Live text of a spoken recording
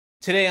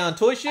Today on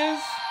Toy Shiz,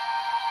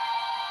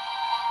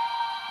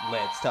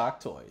 let's talk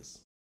toys.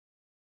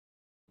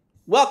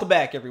 Welcome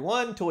back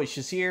everyone, Toy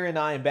Shiz here, and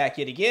I am back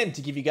yet again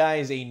to give you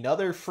guys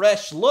another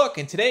fresh look.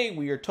 And today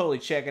we are totally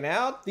checking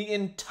out the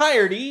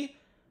entirety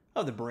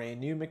of the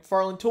brand new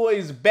McFarlane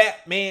Toys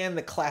Batman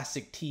the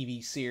Classic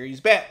TV series,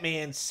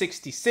 Batman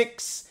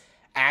 66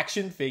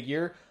 action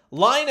figure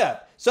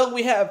lineup. So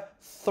we have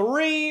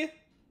 3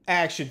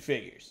 action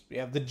figures. We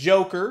have the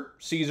Joker,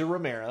 Cesar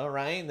Romero,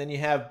 right? And then you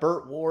have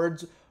Burt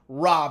Ward's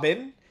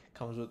Robin.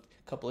 Comes with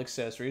a couple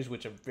accessories,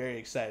 which I'm very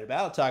excited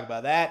about. I'll talk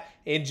about that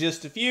in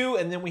just a few.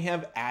 And then we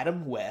have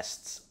Adam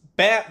West's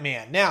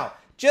Batman. Now,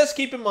 just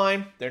keep in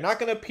mind, they're not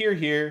going to appear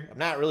here. I'm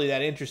not really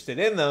that interested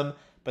in them,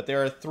 but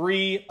there are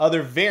 3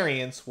 other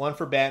variants, one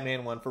for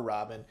Batman, one for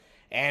Robin,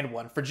 and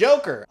one for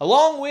Joker,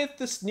 along with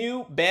this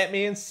new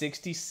Batman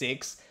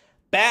 66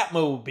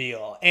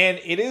 Batmobile. And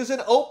it is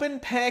an open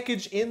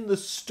package in the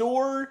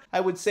store. I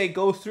would say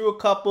go through a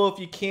couple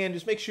if you can.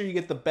 Just make sure you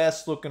get the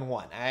best looking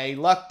one. I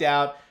lucked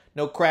out.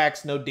 No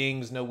cracks, no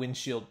dings, no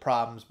windshield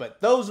problems.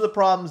 But those are the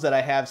problems that I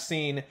have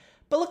seen.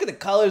 But look at the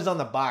colors on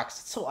the box.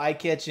 It's so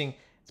eye-catching.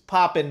 It's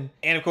popping.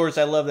 And of course,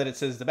 I love that it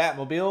says the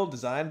Batmobile,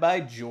 designed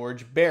by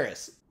George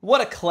Barris.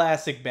 What a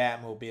classic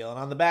Batmobile. And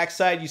on the back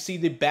side, you see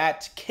the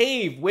Bat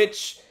Cave,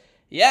 which,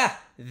 yeah,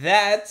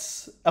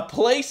 that's a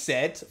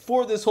playset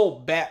for this whole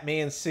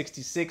Batman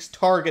 66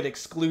 Target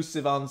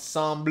exclusive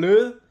ensemble.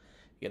 You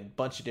get a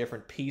bunch of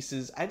different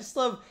pieces. I just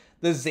love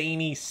the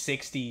zany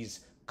 60s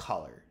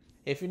color.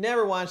 If you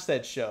never watched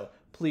that show,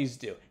 please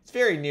do. It's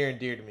very near and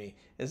dear to me.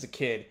 As a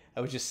kid,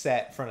 I was just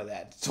sat in front of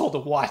that, told to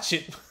watch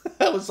it.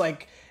 That was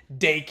like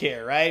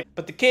daycare, right?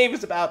 But the cave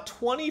is about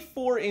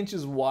 24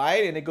 inches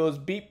wide, and it goes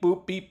beep,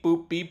 boop, beep,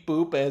 boop, beep,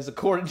 boop, as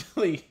according to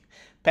the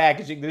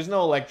packaging. There's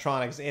no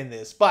electronics in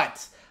this,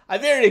 but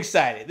I'm very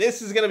excited.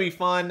 This is going to be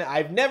fun.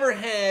 I've never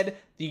had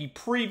the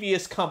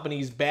previous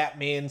company's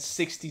Batman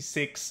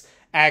 66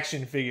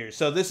 action figures,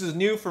 so this is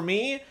new for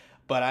me,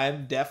 but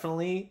I'm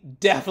definitely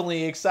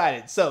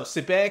excited. So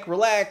sit back,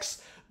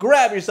 relax,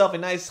 grab yourself a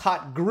nice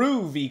hot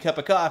groovy cup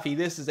of coffee.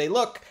 This is a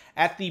look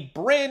at the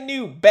brand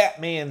new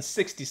Batman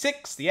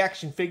 66, the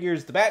action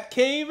figures, the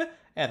Batcave,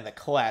 and the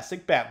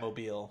classic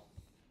Batmobile.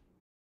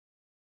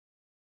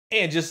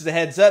 And just as a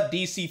heads up,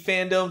 DC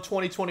Fandom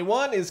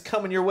 2021 is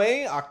coming your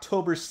way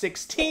October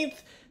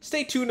 16th.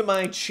 Stay tuned to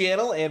my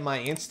channel and my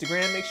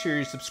Instagram. Make sure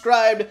you're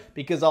subscribed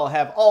because I'll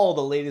have all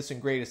the latest and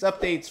greatest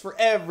updates for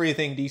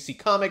everything DC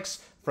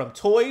Comics, from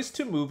toys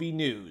to movie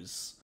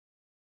news.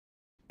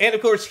 And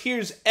of course,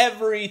 here's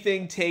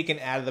everything taken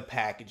out of the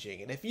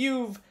packaging. And if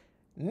you've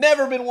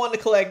never been one to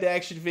collect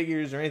action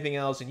figures or anything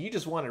else, and you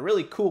just want a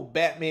really cool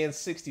Batman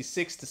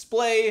 66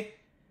 display,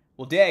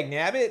 well, dag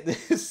nabbit,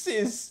 this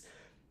is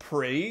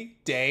pretty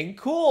dang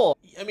cool.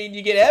 I mean,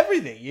 you get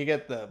everything. You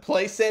get the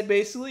playset,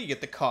 basically, you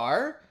get the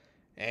car,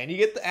 and you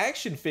get the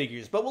action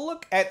figures. But we'll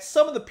look at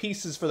some of the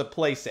pieces for the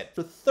playset.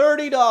 For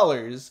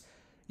 $30,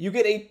 you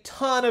get a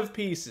ton of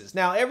pieces.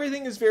 Now,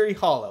 everything is very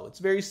hollow. It's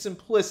very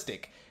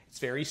simplistic. It's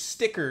very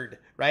stickered,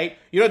 right?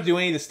 You don't have to do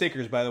any of the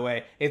stickers, by the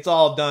way. It's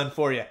all done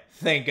for you.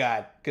 Thank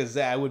God, because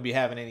I wouldn't be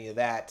having any of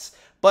that.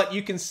 But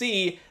you can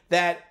see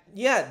that,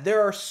 yeah,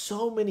 there are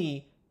so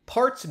many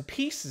parts and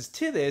pieces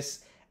to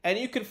this, and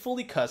you can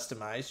fully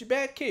customize your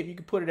Batcave. You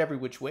can put it every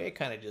which way. I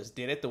kind of just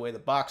did it the way the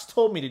box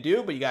told me to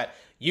do, but you got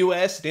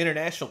U.S. and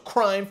international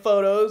crime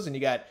photos, and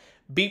you got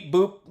beep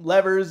boop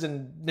levers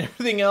and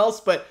everything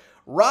else. But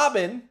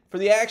Robin, for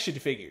the action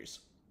figures,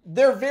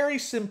 they're very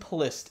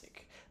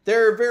simplistic.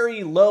 They're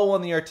very low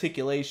on the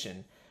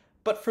articulation.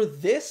 But for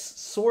this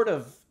sort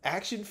of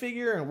action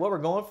figure and what we're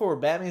going for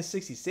with Batman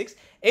 66,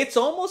 it's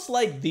almost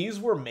like these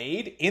were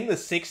made in the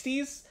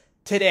 60s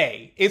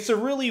today. It's a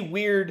really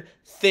weird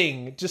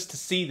thing just to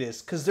see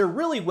this because they're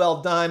really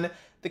well done.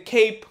 The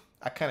cape,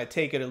 I kind of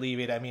take it or leave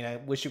it. I mean, I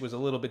wish it was a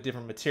little bit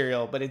different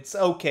material, but it's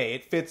okay.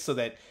 It fits so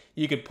that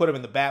you could put them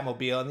in the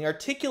Batmobile, and the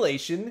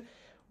articulation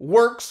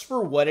works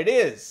for what it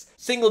is.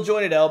 Single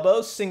jointed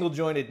elbows, single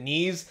jointed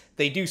knees.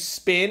 They do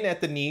spin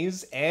at the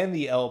knees and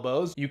the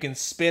elbows. You can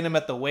spin them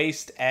at the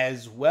waist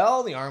as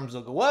well. The arms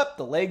will go up,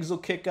 the legs will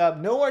kick up.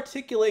 No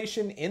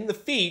articulation in the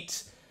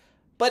feet,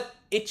 but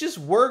it just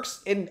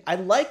works, and I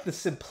like the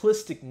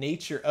simplistic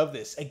nature of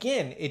this.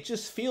 Again, it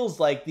just feels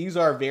like these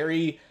are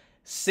very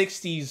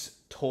 60s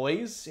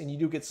toys, and you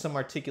do get some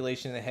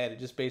articulation in the head. It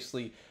just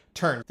basically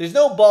turns. There's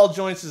no ball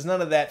joints, there's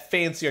none of that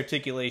fancy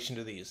articulation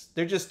to these.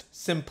 They're just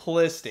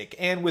simplistic.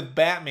 And with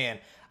Batman,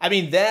 I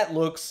mean, that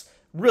looks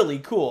really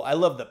cool. I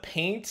love the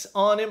paint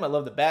on him. I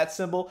love the bat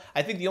symbol.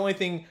 I think the only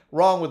thing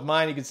wrong with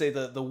mine, you could say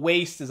the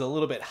waist is a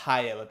little bit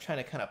high up. I'm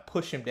trying to kind of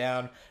push him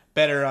down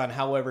better on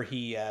however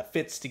he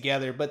fits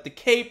together. But the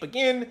cape,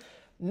 again,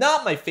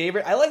 not my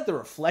favorite. I like the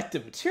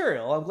reflective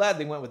material. I'm glad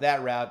they went with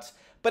that route.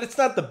 But it's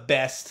not the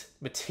best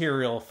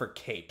material for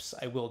capes,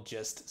 I will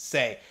just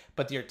say.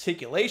 But the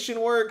articulation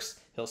works.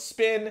 He'll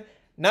spin.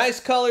 Nice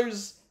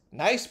colors.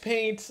 Nice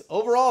paint.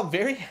 Overall, I'm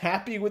very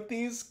happy with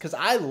these because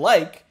I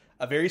like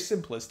a very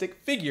simplistic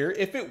figure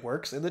if it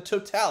works in the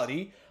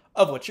totality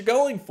of what you're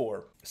going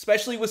for,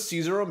 especially with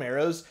Cesar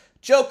Romero's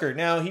Joker.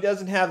 Now, he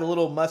doesn't have the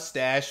little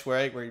mustache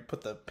where you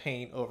put the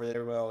paint over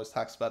there. Everyone always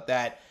talks about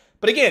that.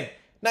 But again,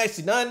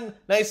 nicely done,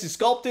 nicely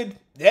sculpted.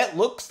 That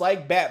looks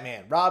like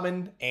Batman,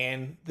 Robin,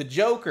 and the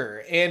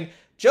Joker. And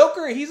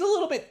Joker, he's a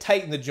little bit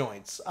tight in the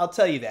joints, I'll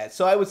tell you that.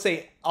 So I would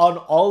say on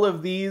all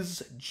of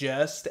these,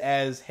 just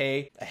as,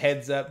 hey, a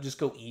heads up, just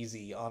go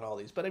easy on all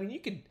these. But I mean, you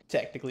could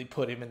technically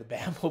put him in the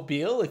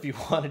Batmobile if you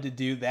wanted to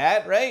do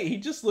that, right? He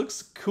just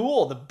looks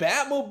cool. The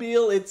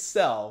Batmobile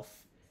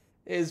itself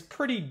is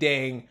pretty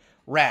dang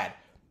rad.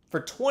 For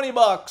 20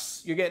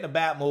 bucks, you're getting a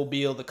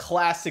Batmobile, the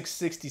classic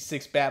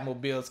 66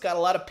 Batmobile. It's got a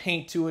lot of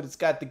paint to it. It's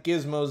got the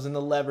gizmos and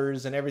the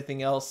levers and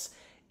everything else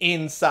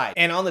inside.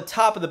 And on the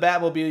top of the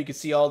Batmobile, you can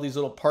see all these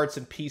little parts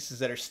and pieces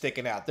that are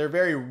sticking out. They're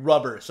very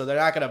rubber, so they're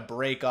not going to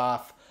break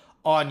off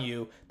on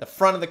you. The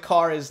front of the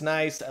car is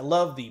nice. I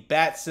love the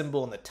bat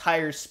symbol and the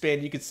tires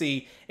spin. You can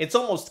see it's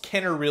almost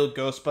Kenner Real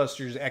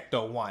Ghostbusters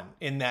Ecto-1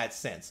 in that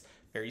sense.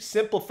 Very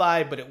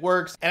simplified, but it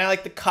works. And I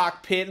like the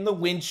cockpit and the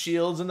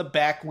windshields and the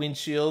back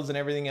windshields and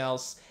everything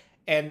else.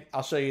 And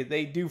I'll show you,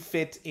 they do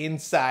fit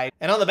inside.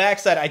 And on the back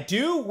side, I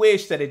do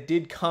wish that it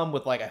did come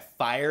with like a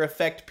fire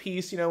effect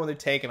piece, you know, when they're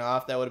taking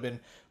off. That would have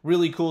been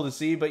really cool to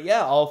see. But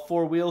yeah, all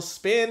four wheels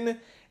spin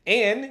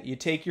and you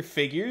take your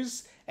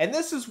figures. And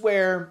this is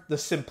where the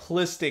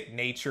simplistic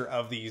nature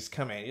of these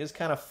come in. You just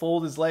kind of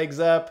fold his legs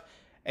up.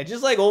 And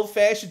just like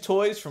old-fashioned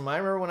toys from I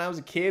remember when I was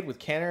a kid with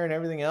Kenner and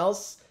everything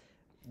else,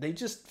 they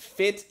just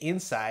fit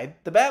inside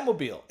the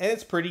Batmobile. And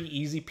it's pretty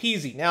easy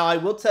peasy. Now, I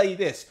will tell you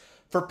this.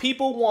 For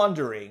people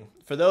wondering,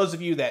 for those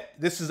of you that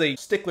this is a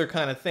stickler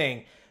kind of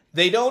thing,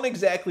 they don't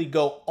exactly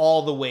go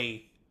all the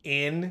way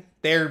in.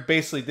 They're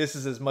basically, this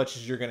is as much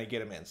as you're going to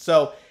get them in.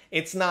 So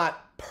it's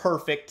not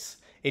perfect.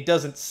 It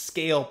doesn't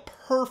scale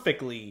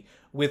perfectly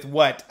with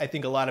what I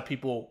think a lot of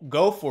people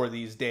go for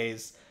these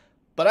days.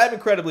 But I'm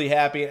incredibly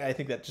happy. I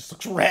think that just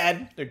looks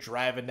rad. They're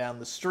driving down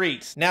the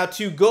street. Now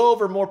to go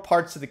over more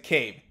parts of the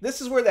cave.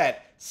 This is where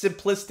that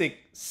simplistic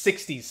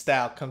 60s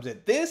style comes in.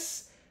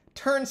 This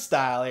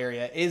turnstile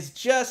area is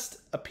just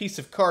a piece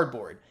of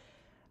cardboard.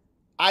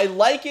 I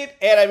like it,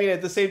 and I mean,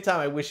 at the same time,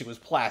 I wish it was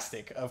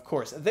plastic, of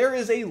course. There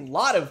is a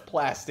lot of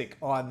plastic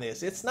on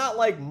this. It's not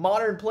like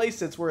modern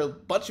playsets where a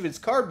bunch of it's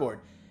cardboard.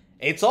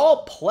 It's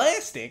all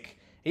plastic.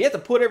 You have to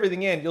put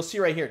everything in. You'll see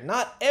right here,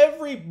 not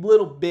every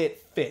little bit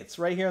fits.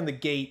 Right here on the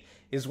gate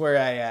is where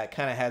I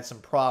kind of had some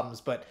problems,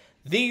 but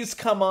these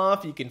come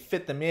off. You can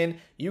fit them in.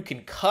 You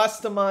can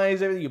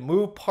customize everything. You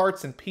move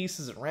parts and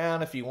pieces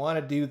around if you want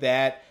to do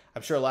that.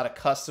 I'm sure a lot of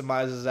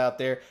customizers out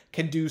there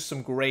can do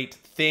some great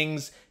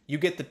things. You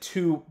get the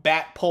two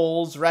bat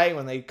poles, right,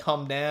 when they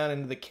come down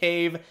into the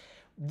cave.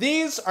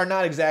 These are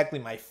not exactly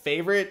my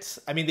favorites.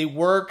 I mean, they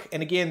work,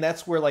 and again,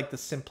 that's where like the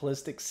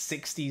simplistic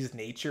 60s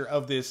nature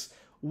of this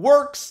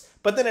works,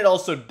 but then it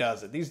also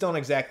doesn't. These don't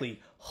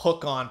exactly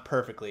hook on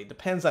perfectly. It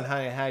depends on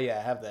how you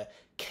have the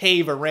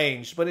cave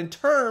arranged. But in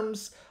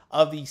terms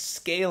of the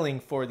scaling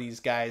for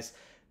these guys,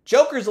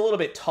 Joker's a little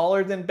bit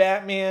taller than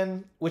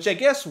Batman, which I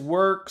guess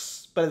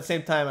works, but at the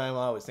same time, I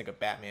always think of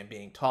Batman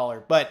being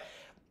taller. But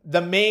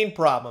the main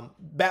problem,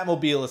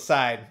 Batmobile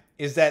aside,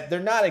 is that they're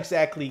not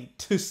exactly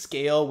to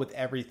scale with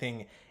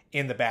everything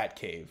in the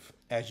Batcave,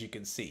 as you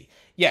can see.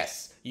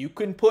 Yes, you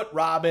can put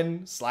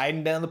Robin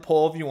sliding down the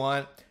pole if you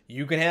want.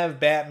 You can have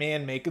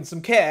Batman making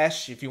some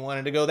cash if you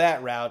wanted to go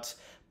that route.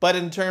 But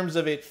in terms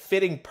of it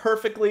fitting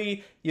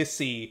perfectly, you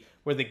see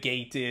where the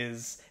gate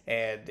is,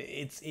 and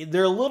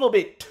they're a little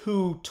bit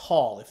too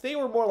tall. If they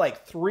were more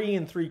like 3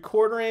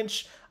 3/4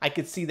 inch, I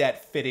could see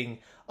that fitting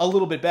a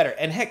little bit better.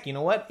 And heck, you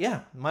know what?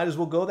 Yeah, might as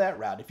well go that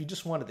route. If you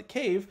just wanted the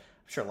cave,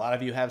 I'm sure a lot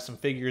of you have some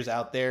figures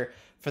out there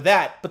for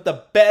that. But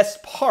the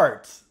best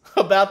part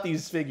about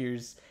these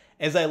figures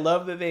is I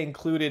love that they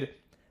included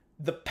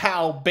the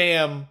pow,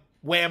 bam,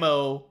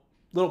 whammo,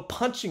 little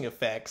punching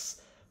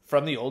effects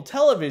from the old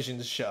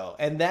television show.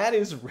 And that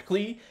is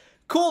really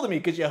cool to me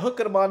because you hook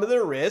them onto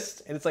their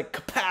wrist and it's like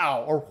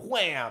kapow or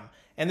wham.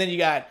 And then you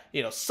got,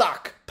 you know,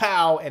 sock,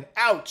 pow, and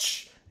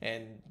ouch.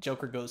 And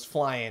Joker goes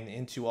flying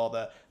into all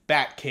the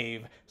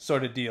Batcave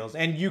sort of deals.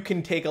 And you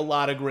can take a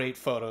lot of great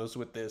photos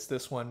with this.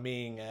 This one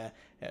being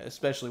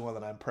especially one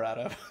that I'm proud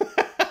of.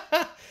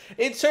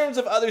 In terms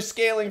of other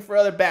scaling for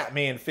other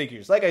Batman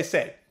figures, like I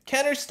said,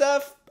 Kenner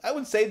stuff, I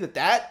would say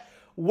that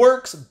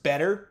works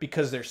better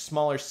because they're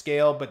smaller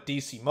scale, but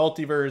DC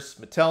Multiverse,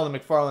 Mattel and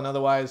McFarlane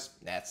otherwise,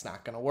 that's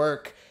not going to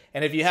work.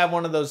 And if you have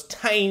one of those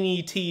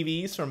tiny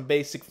TVs from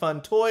Basic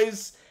Fun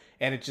Toys,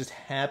 and it just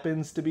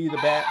happens to be the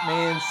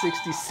Batman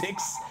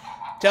 66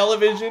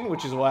 television,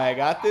 which is why I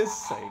got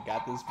this. I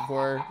got this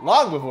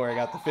long before I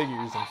got the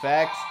figures, in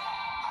fact.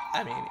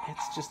 I mean,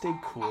 it's just a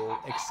cool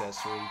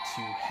accessory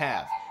to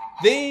have.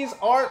 These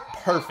aren't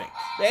perfect.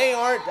 They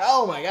aren't,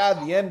 oh my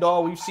god, the end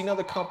all. We've seen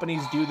other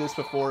companies do this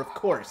before, of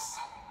course.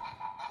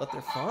 But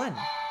they're fun.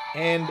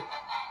 And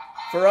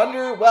for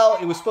under, well,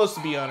 it was supposed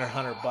to be under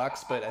 100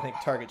 bucks, but I think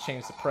Target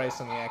changed the price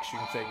on the action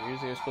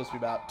figures. They were supposed to be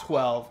about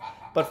 12.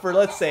 But for,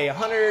 let's say,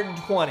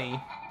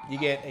 120, you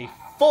get a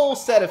full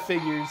set of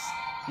figures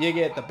you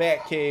get the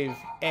Batcave,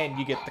 and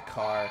you get the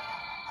car.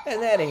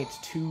 And that ain't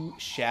too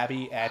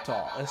shabby at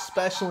all,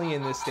 especially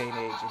in this day and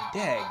age. And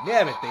dang,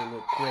 damn it, they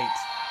look great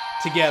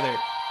together.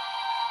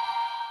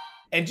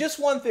 And just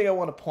one thing I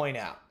want to point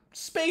out.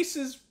 Space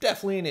is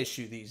definitely an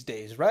issue these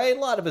days, right? A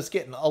lot of us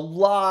getting a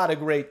lot of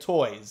great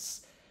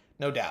toys.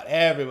 No doubt,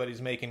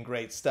 everybody's making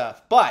great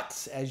stuff.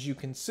 But, as you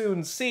can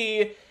soon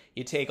see,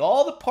 you take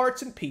all the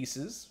parts and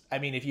pieces, I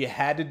mean, if you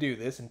had to do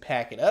this and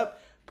pack it up,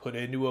 put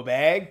it into a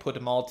bag, put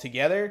them all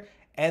together,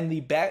 and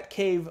the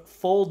Batcave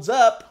folds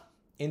up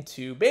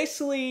into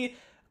basically,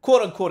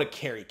 quote-unquote, a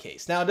carry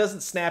case. Now, it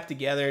doesn't snap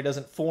together, it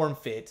doesn't form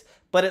fit,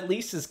 but at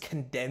least it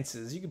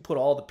condenses. You can put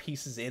all the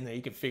pieces in there,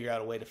 you can figure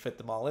out a way to fit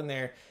them all in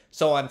there.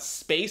 So on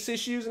space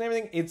issues and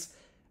everything, it's,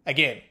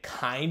 again,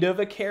 kind of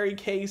a carry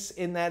case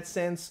in that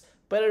sense,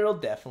 but it'll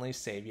definitely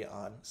save you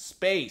on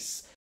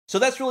space. So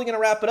that's really going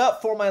to wrap it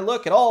up for my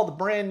look at all the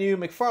brand new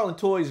McFarlane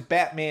Toys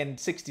Batman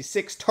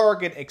 66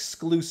 Target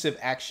exclusive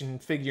action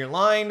figure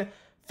line.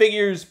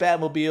 Figures,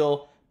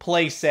 Batmobile,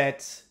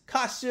 playset,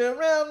 cost you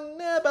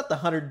around about the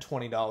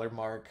 $120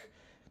 mark.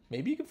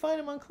 Maybe you can find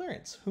them on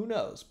clearance, who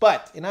knows.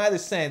 But in either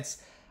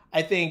sense,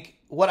 I think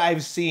what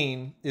I've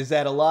seen is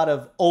that a lot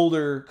of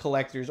older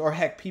collectors, or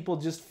heck, people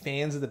just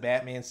fans of the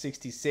Batman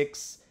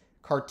 66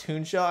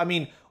 cartoon show. I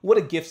mean, what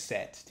a gift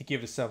set to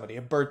give to somebody,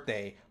 a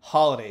birthday,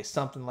 holiday,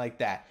 something like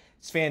that.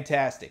 It's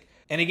fantastic.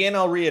 And again,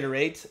 I'll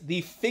reiterate,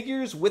 the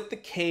figures with the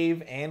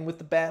cave and with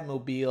the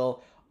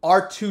Batmobile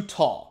are too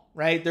tall,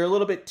 right? They're a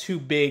little bit too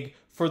big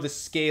for the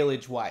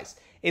scalage wise.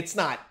 It's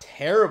not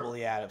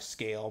terribly out of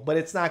scale, but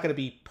it's not going to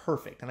be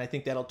perfect, and I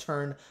think that'll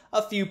turn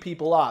a few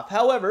people off.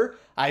 However,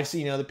 I've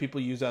seen other people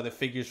use other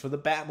figures for the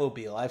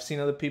Batmobile. I've seen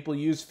other people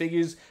use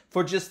figures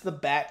for just the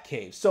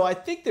Batcave. So I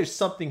think there's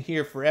something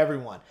here for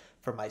everyone.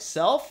 For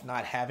myself,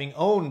 not having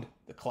owned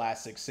the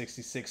classic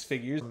 66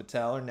 figures,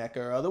 Mattel or NECA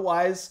or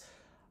otherwise,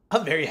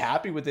 I'm very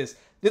happy with this.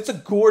 It's a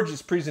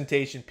gorgeous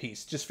presentation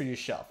piece just for your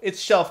shelf.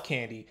 It's shelf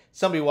candy.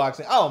 Somebody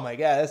walks in, oh my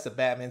god, that's the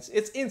Batman.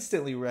 It's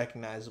instantly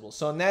recognizable.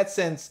 So in that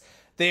sense,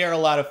 they are a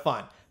lot of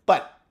fun.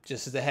 But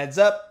just as a heads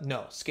up,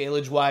 no,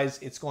 scalage-wise,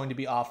 it's going to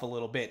be off a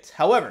little bit.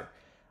 However,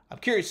 I'm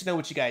curious to know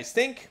what you guys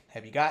think.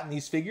 Have you gotten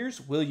these figures?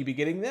 Will you be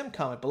getting them?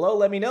 Comment below,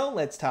 let me know.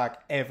 Let's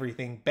talk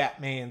everything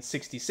Batman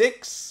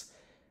 66.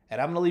 And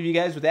I'm going to leave you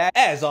guys with that.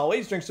 As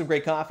always, drink some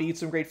great coffee, eat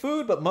some great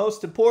food, but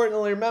most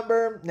importantly,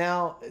 remember,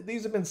 now,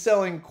 these have been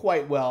selling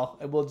quite well.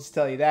 I will just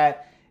tell you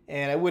that.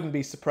 And I wouldn't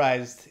be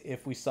surprised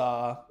if we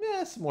saw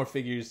some more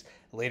figures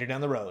later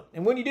down the road.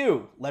 And when you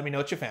do, let me know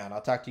what you found.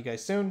 I'll talk to you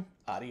guys soon.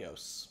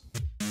 Adios.